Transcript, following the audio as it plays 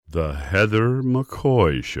The Heather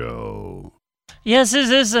McCoy Show. Yes, this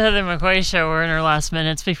is the Heather McCoy Show. We're in our last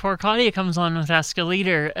minutes before Claudia comes on with Ask a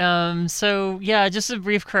Leader. Just a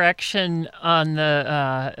brief correction on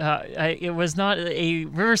it was not a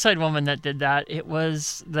Riverside woman that did that. It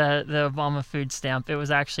was the Obama food stamp. It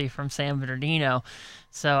was actually from San Bernardino.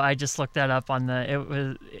 So I just looked that up on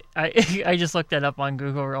I just looked that up on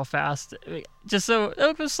Google real fast. Just so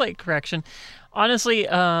it was a slight correction. Honestly,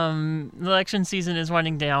 election season is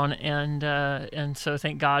winding down, and so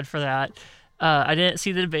thank God for that. I didn't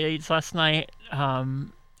see the debates last night.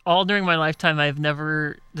 All during my lifetime,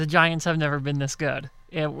 the Giants have never been this good.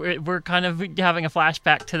 We're kind of having a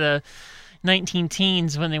flashback to the 19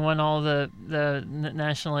 teens when they won all the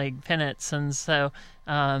National League pennants, and so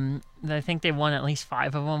I think they won at least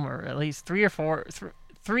 5 of them, or at least 3 or 4,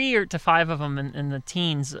 3 to 5 of them in the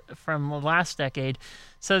teens from the last decade.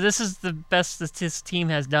 So this is the best that this team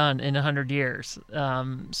has done in 100 years.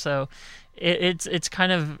 So it's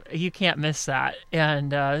kind of, you can't miss that.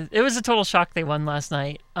 And it was a total shock they won last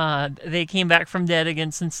night. They came back from dead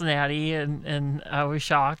against Cincinnati, and I was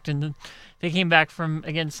shocked. And they came back from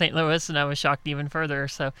against St. Louis, and I was shocked even further.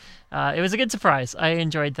 So it was a good surprise. I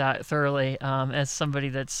enjoyed that thoroughly as somebody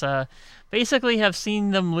that's basically have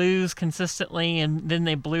seen them lose consistently, and then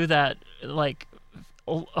they blew that, like,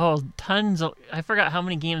 tons of, I forgot how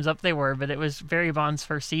many games up they were, but it was Barry Bonds'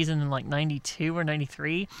 first season in like 92 or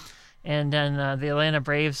 93. And then the Atlanta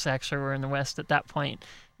Braves actually were in the West at that point,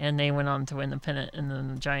 and they went on to win the pennant, and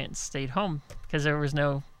then the Giants stayed home because there was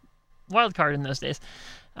no wild card in those days.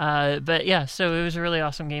 But yeah, so it was a really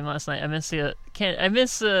awesome game last night. I missed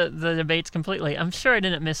the debates completely. I'm sure I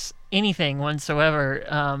didn't miss anything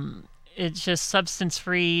whatsoever. It's just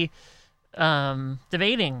substance-free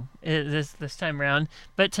debating this time around.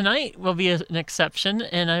 But tonight will be an exception,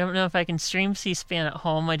 and I don't know if I can stream C-SPAN at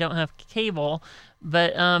home. I don't have cable,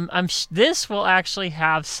 but this will actually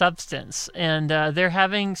have substance, and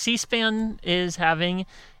C-SPAN is having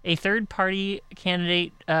a third-party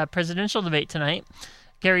candidate presidential debate tonight.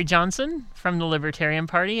 Gary Johnson from the Libertarian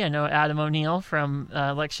Party. I know Adam O'Neill from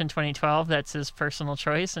election 2012. That's his personal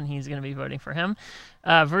choice, and he's going to be voting for him.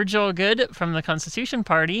 Virgil Good from the Constitution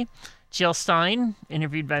Party. Jill Stein,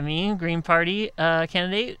 interviewed by me, Green Party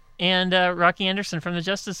candidate. And Rocky Anderson from the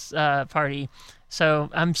Justice Party.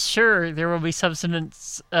 So I'm sure there will be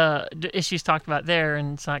substance issues talked about there,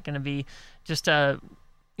 and it's not going to be just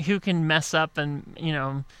who can mess up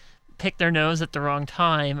and, pick their nose at the wrong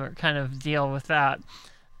time or kind of deal with that.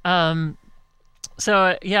 I'm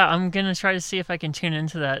going to try to see if I can tune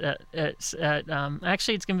into that.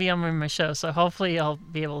 Actually, it's going to be on my show, so hopefully I'll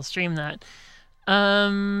be able to stream that.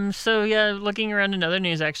 Looking around in other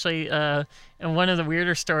news, actually, and one of the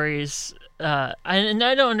weirder stories, and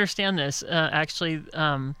I don't understand this, in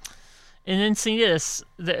Encinitas,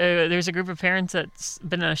 there's a group of parents that's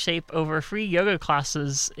been in shape over free yoga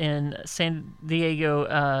classes in San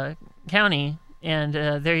Diego County, and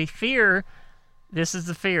they fear, this is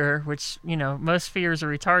the fear, which, most fears are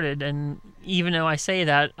retarded, and even though I say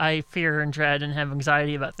that, I fear and dread and have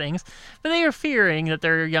anxiety about things, but they are fearing that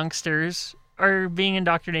their youngsters are being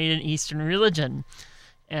indoctrinated in Eastern religion.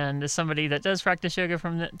 And as somebody that does practice yoga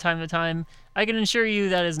from time to time, I can assure you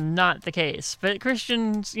that is not the case. But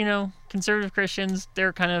Christians, conservative Christians,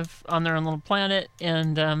 they're kind of on their own little planet.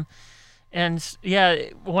 And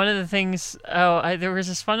one of the things, there was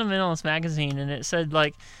this fundamentalist magazine, and it said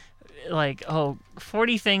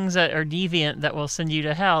 40 things that are deviant that will send you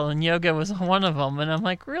to hell, and yoga was one of them. And I'm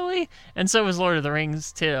like, really? And so was Lord of the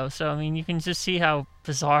Rings too. So I mean, you can just see how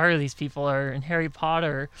bizarre these people are, and Harry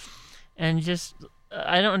Potter, and just,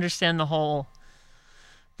 I don't understand the whole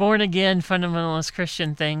born again fundamentalist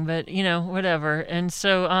Christian thing, but whatever. And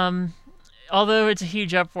so although it's a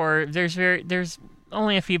huge uproar, there's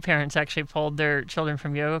only a few parents actually pulled their children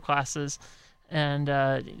from yoga classes, and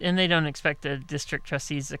they don't expect the district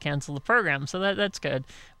trustees to cancel the program, so that's good.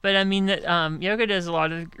 But I mean that yoga does a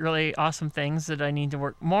lot of really awesome things that I need to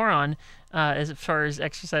work more on as far as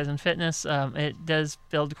exercise and fitness. It does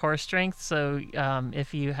build core strength, so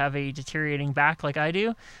if you have a deteriorating back like I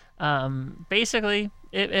do, basically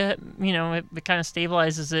it kind of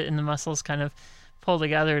stabilizes it, and the muscles kind of pull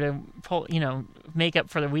together to make up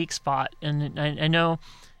for the weak spot. And I know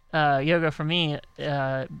yoga for me,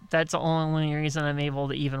 that's the only reason I'm able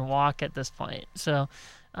to even walk at this point. So,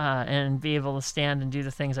 and be able to stand and do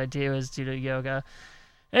the things I do is due to yoga.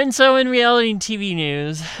 And so in reality TV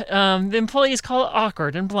news, the employees call it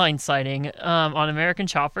awkward and blindsiding on American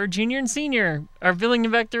Chopper. Junior and Senior are building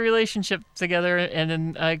back their relationship together, and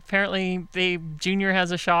then apparently Junior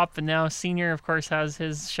has a shop, and now Senior, of course, has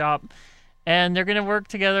his shop. and they're going to work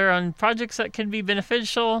together on projects that could be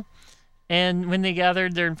beneficial. And when they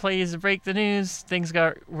gathered their employees to break the news, things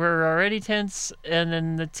were already tense, and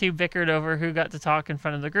then the two bickered over who got to talk in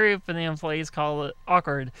front of the group, and the employees call it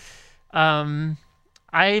awkward. I'm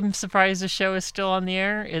surprised the show is still on the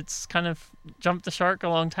air. It's kind of jumped the shark a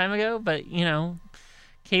long time ago, but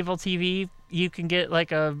cable TV, you can get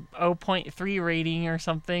like a 0.3 rating or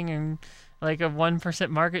something, and like a 1%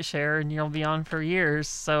 market share, and you'll be on for years.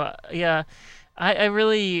 So yeah, I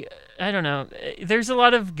really, I don't know. There's a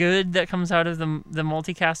lot of good that comes out of the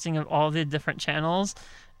multicasting of all the different channels,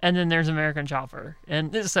 and then there's American Chopper,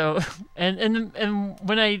 and so and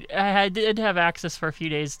when I did have access for a few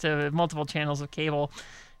days to multiple channels of cable,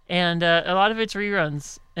 and a lot of it's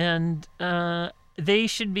reruns, and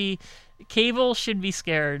cable should be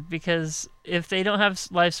scared, because if they don't have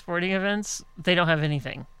live sporting events, they don't have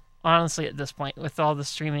anything, honestly, at this point, with all the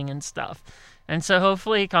streaming and stuff. And so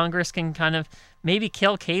hopefully Congress can kind of maybe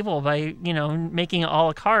kill cable by, making it a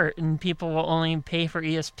la carte, and people will only pay for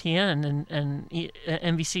ESPN and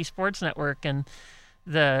NBC Sports Network and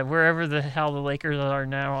wherever the hell the Lakers are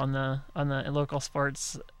now on the local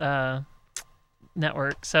sports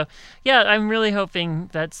network. So yeah, I'm really hoping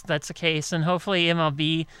that's the case, and hopefully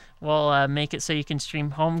MLB will make it so you can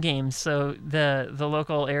stream home games, so the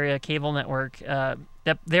local area cable network,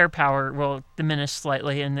 that their power will diminish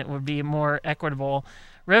slightly, and it would be more equitable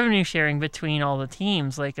revenue sharing between all the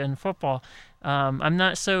teams, like in football. I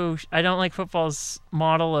don't like football's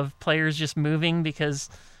model of players just moving because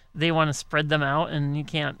they want to spread them out, and you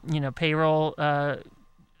can't payroll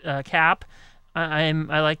cap. I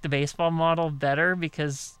like the baseball model better,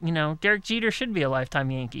 because Derek Jeter should be a lifetime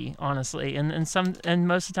Yankee, honestly, and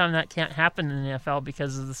most of the time that can't happen in the NFL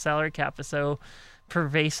because of the salary cap is so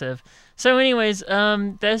pervasive. So anyways,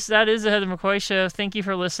 that is the Heather McCoy Show. Thank you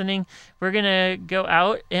for listening. We're gonna go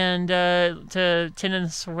out and to Tin in the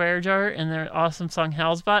Swear Jar and their awesome song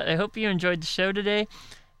Hellspot. I hope you enjoyed the show today,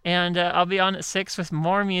 and I'll be on at 6 with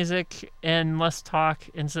more music and less talk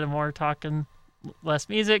instead of more talk and less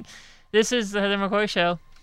music. This is the Heather McCoy Show.